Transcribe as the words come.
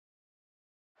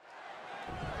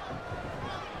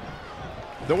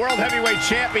The World Heavyweight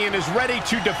Champion is ready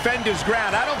to defend his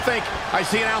ground. I don't think I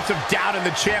see an ounce of doubt in the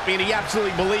champion. He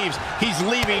absolutely believes he's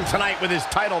leaving tonight with his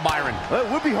title, Byron. Well,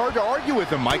 it would be hard to argue with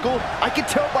him, Michael. I could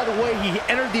tell by the way he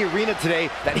entered the arena today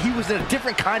that he was in a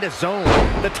different kind of zone.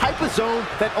 The type of zone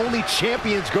that only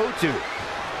champions go to.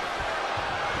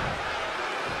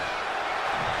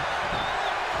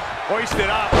 Hoisted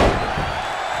up.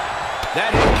 That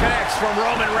hit connects from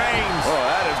Roman Reigns. Oh,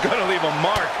 that is going to leave a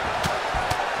mark.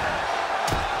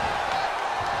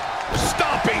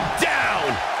 Stomping down.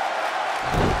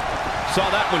 Saw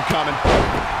that one coming.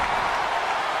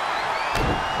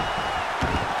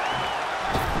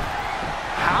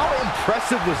 How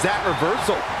impressive was that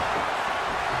reversal?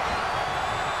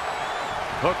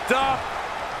 Hooked up.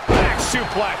 Back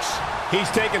suplex. He's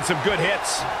taking some good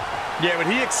hits. Yeah, but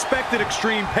he expected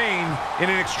extreme pain in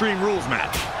an Extreme Rules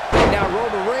match. Now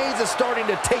Roman Reigns is starting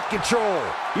to take control.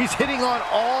 He's hitting on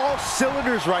all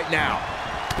cylinders right now.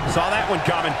 Saw that one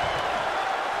coming.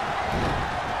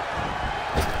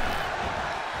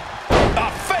 A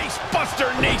face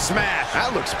buster knee smash. That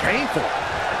looks painful.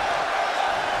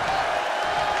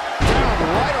 Down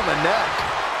right on the neck.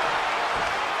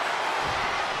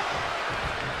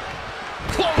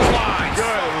 Clothesline.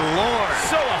 Good Lord.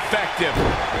 So effective.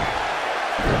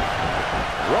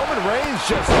 Roman Reigns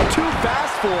just too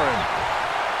fast for him.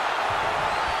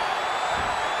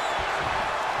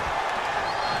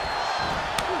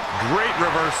 Great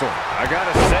reversal. I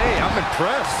gotta say, I'm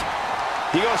impressed.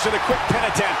 He goes for the quick pin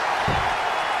attempt.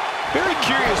 Very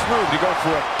curious move to go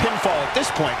for a pinfall at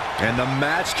this point. And the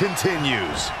match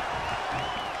continues.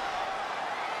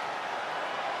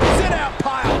 Sit out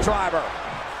pile driver.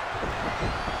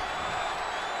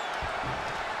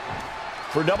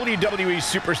 For WWE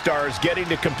superstars, getting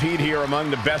to compete here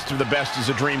among the best of the best is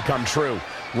a dream come true.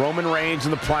 Roman Reigns,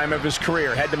 in the prime of his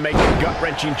career, had to make the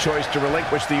gut-wrenching choice to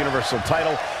relinquish the Universal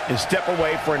title and step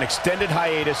away for an extended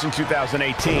hiatus in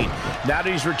 2018. Now that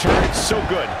he's returned, it's so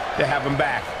good to have him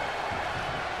back.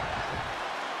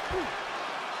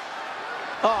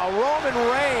 Oh, Roman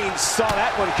Reigns saw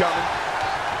that one coming.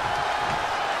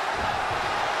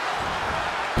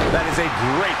 That is a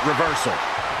great reversal.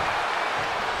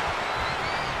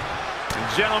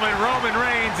 Gentlemen, Roman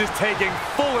Reigns is taking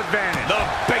full advantage. The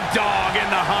big dog in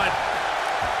the hunt.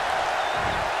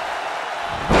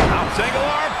 Single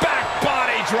arm back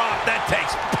body drop. That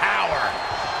takes power.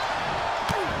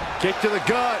 Kick to the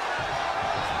gut.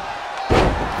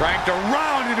 Cranked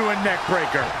around into a neck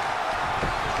breaker.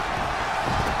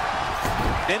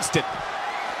 Instant.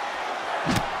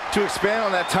 To expand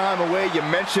on that time away you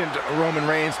mentioned Roman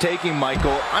Reigns taking,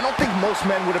 Michael, I don't think most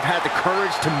men would have had the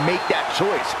courage to make that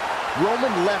choice.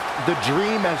 Roman left the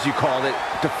dream, as you called it,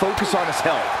 to focus on his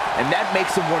health. And that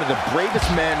makes him one of the bravest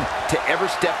men to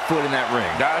ever step foot in that ring.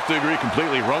 I have to agree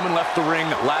completely. Roman left the ring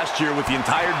last year with the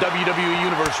entire WWE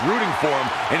Universe rooting for him,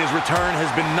 and his return has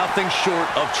been nothing short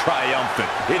of triumphant.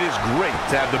 It is great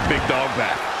to have the big dog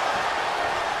back.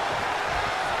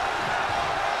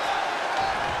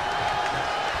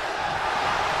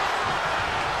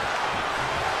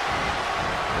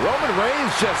 Roman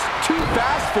Reigns just too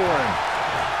fast for him.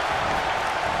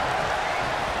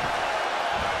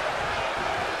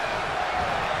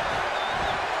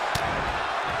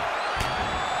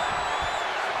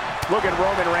 Look at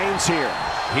Roman Reigns here.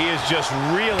 He is just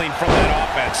reeling from that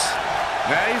offense.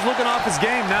 Yeah, he's looking off his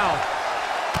game now.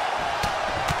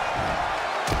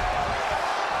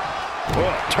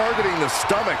 Oh, targeting the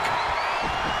stomach.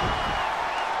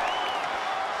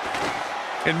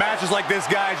 In matches like this,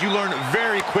 guys, you learn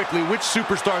very quickly which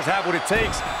superstars have what it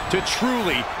takes to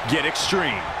truly get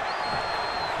extreme.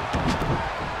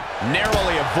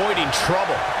 Narrowly avoiding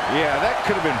trouble. Yeah, that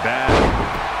could have been bad.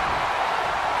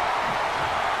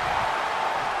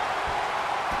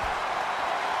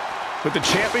 With the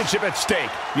championship at stake,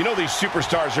 you know these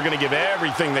superstars are going to give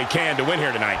everything they can to win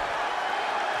here tonight.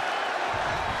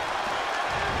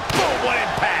 Boom, what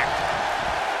impact!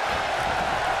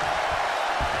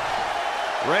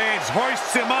 Reigns hoists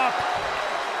him up.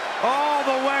 All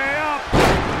the way up.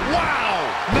 Wow!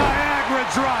 Niagara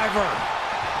driver.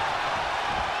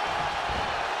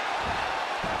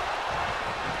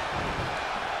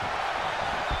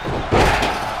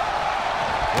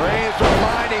 Reigns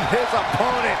reminding his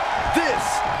opponent, this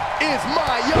is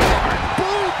my yard.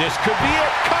 Boom! This could be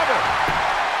it. Cover.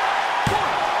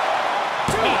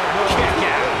 Kick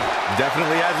out.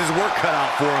 Definitely has his work cut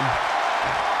out for him.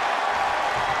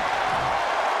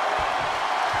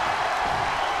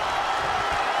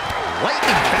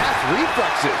 Lightning fast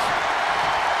reflexes.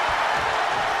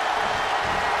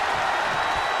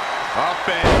 Up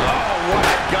and, oh, what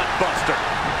a gut buster.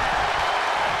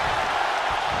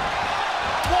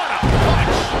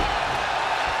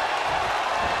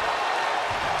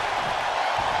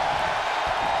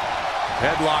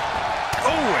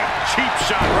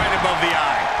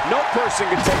 person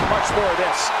could take much more of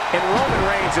this, and Roman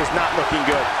Reigns is not looking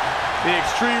good. The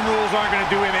Extreme Rules aren't going to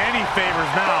do him any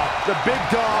favors now. The big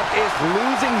dog is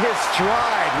losing his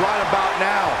stride right about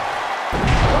now.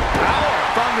 What power!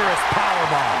 Thunderous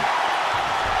powerbomb.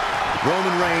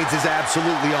 Roman Reigns is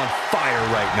absolutely on fire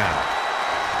right now.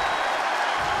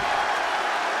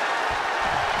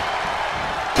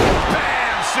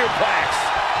 Bam! Suplex.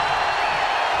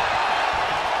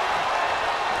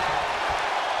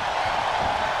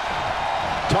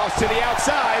 Toss to the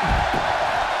outside.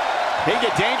 They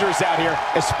get dangerous out here,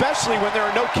 especially when there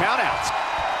are no countouts.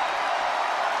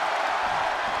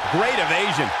 Great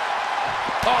evasion.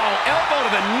 Oh, elbow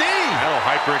to the knee. That'll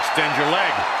hyperextend your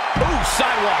leg. Ooh,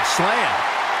 sidewalk slam.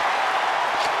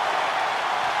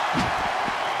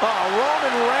 Oh,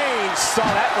 Roman Reigns saw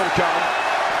that one coming.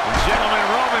 Gentlemen,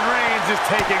 Roman Reigns is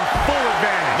taking full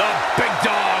advantage. The big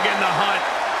dog in the hunt.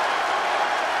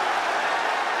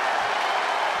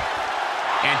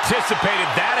 Anticipated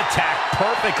that attack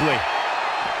perfectly.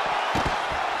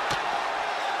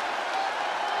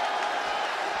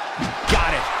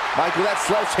 Got it. Michael, that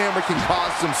sledgehammer can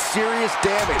cause some serious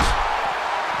damage.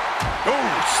 Ooh,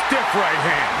 stiff right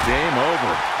hand. Game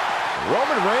over.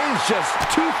 Roman Reigns just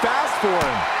too fast for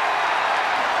him.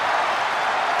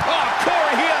 Oh,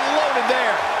 Corey, he unloaded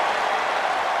there.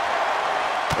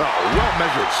 Oh,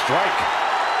 well-measured strike.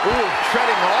 Ooh,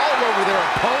 treading all over their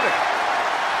opponent.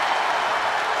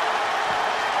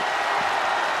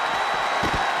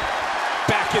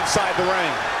 Back inside the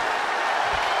ring.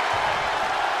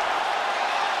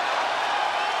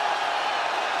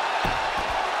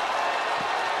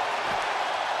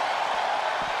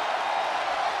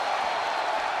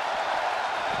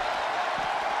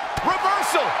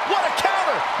 Reversal. What a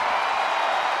counter.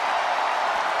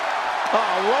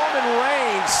 Oh, Roman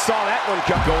Reigns saw that one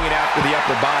coming. Going after the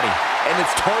upper body. And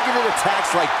it's targeted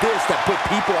attacks like this that put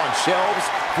people on shelves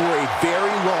for a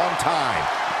very long time.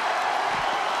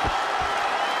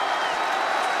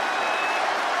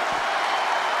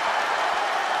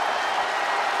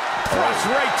 Thrust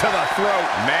right to the throat.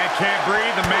 Man can't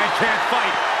breathe, the man can't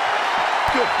fight.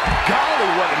 Good golly,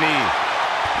 what a knee.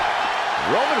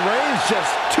 Roman Reigns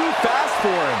just too fast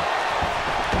for him.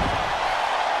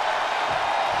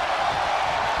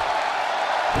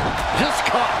 Just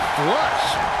caught flush.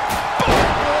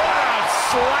 What a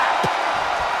slap.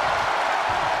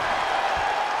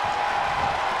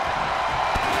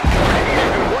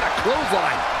 What a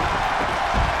clothesline.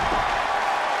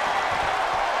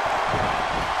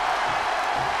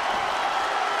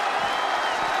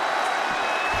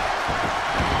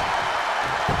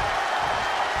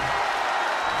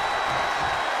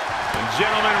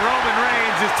 Gentlemen, Roman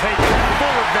Reigns is taking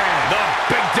full advantage. The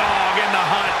big dog in the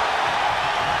hunt.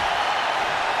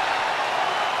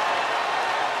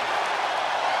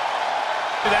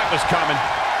 That was coming.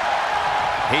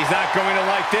 He's not going to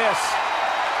like this.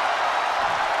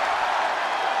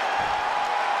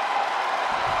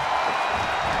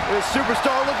 The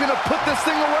superstar looking to put this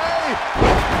thing away.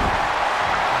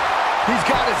 He's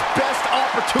got his best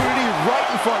opportunity right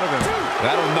in front of him.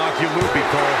 That'll knock you loopy,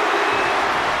 Cole.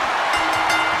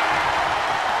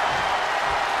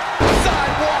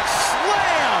 Sidewalk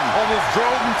slam. Almost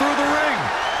drove him through the ring.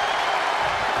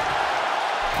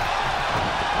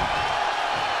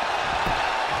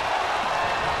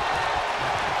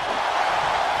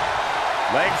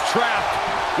 Legs trapped.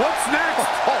 What's next?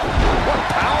 Oh, what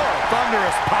power.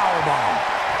 Thunderous powerbomb.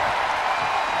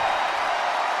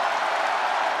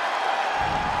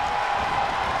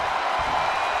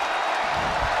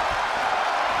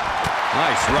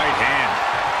 Nice right hand.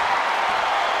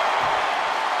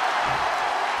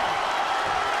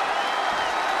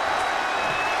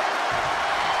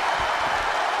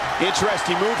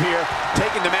 Interesting move here,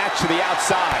 taking the match to the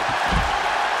outside.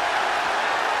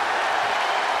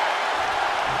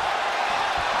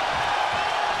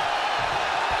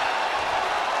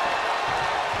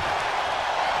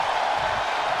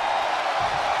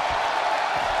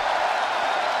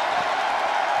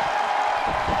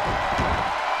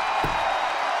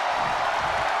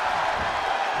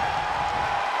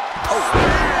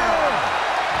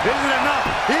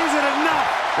 Is it enough?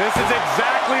 This is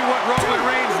exactly what Roman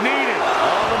Reigns needed.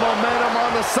 All the momentum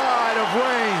on the side of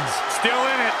Reigns. Still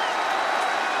in it.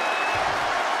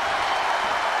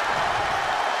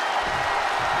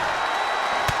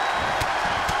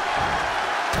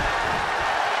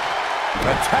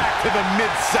 Attack to the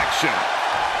midsection.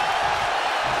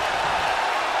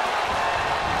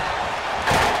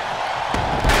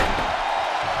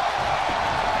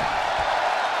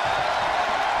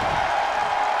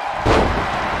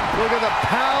 Look at the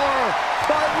power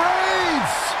by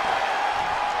Reigns.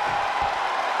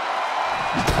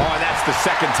 Oh, and that's the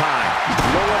second time.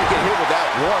 You don't want to get hit with that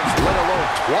once, let alone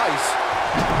twice.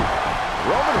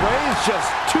 Roman Reigns just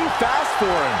too fast for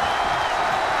him.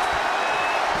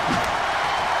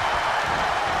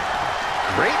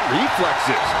 Great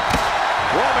reflexes.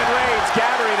 Roman Reigns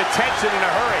gathering attention in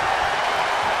a hurry.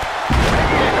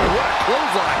 Man, what a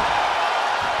clothesline.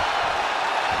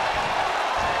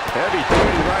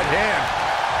 Heavy-duty right hand.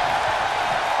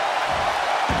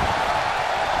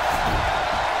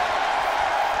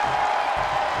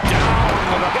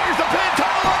 Here's the pin,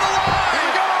 title on the line! Here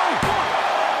we go!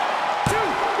 1, 2.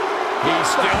 He's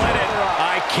still in it.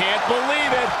 I can't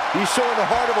believe it. He's showing the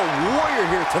heart of a warrior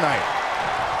here tonight.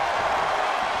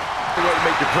 The way to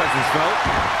make your presence felt.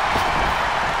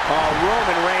 Oh,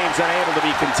 Roman Reigns unable to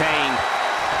be contained.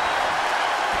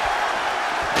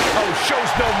 Oh, shows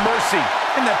no mercy.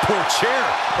 And that poor chair.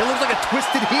 It looks like a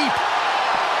twisted heap.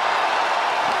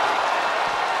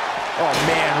 Oh,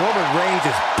 man, Roman Reigns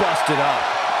is busted up.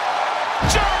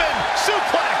 German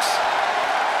suplex.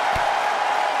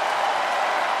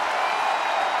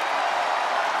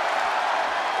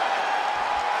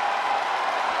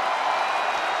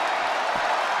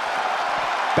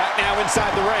 Back now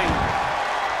inside the ring.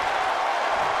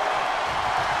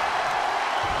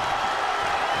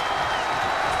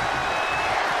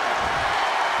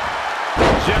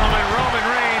 Gentlemen, Roman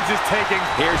Reigns is taking...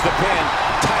 Here's the pin.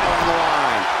 Title on the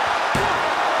line.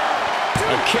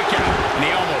 A kick out, and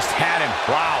he almost had him.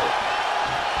 Wow.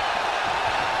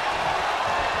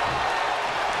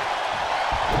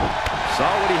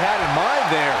 Saw what he had in mind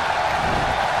there.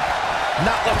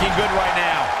 Not looking good right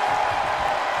now.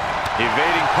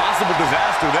 Evading possible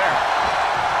disaster there.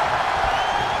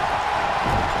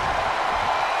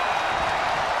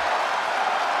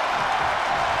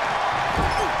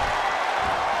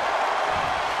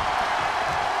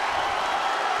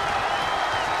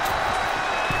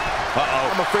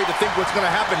 I'm afraid to think what's going to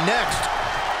happen next.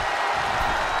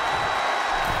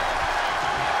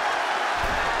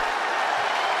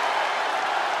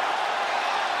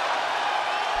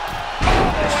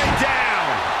 All the way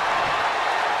down.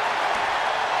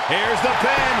 Here's the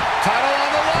pin. Title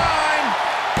on the line.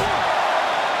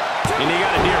 And he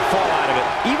got a near fall out of it.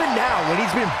 Even now, when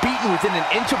he's been beaten within an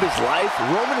inch of his life,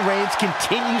 Roman Reigns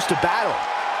continues to battle.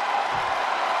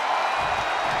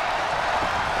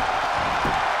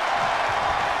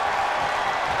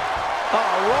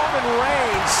 Roman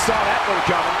Reigns saw that one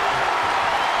coming.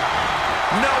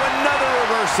 No, another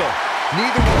reversal.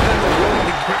 Neither one of them are willing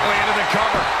to Quickly into the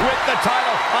cover with the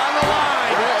title on the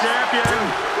line. Champion.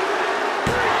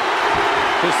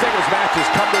 This singles match has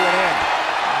come to an end.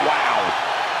 Wow.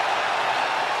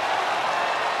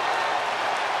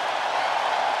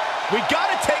 We got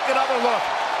to take another look.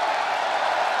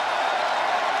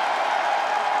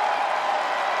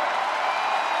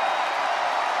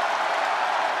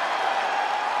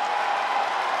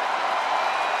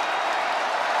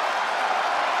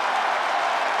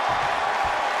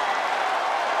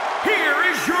 Here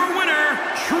is your winner,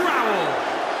 Triple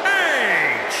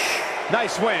H.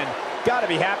 Nice win. Got to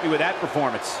be happy with that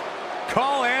performance.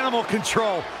 Call animal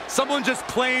control. Someone just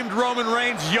claimed Roman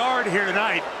Reigns' yard here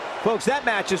tonight. Folks, that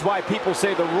match is why people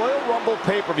say the Royal Rumble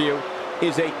pay-per-view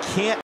is a can't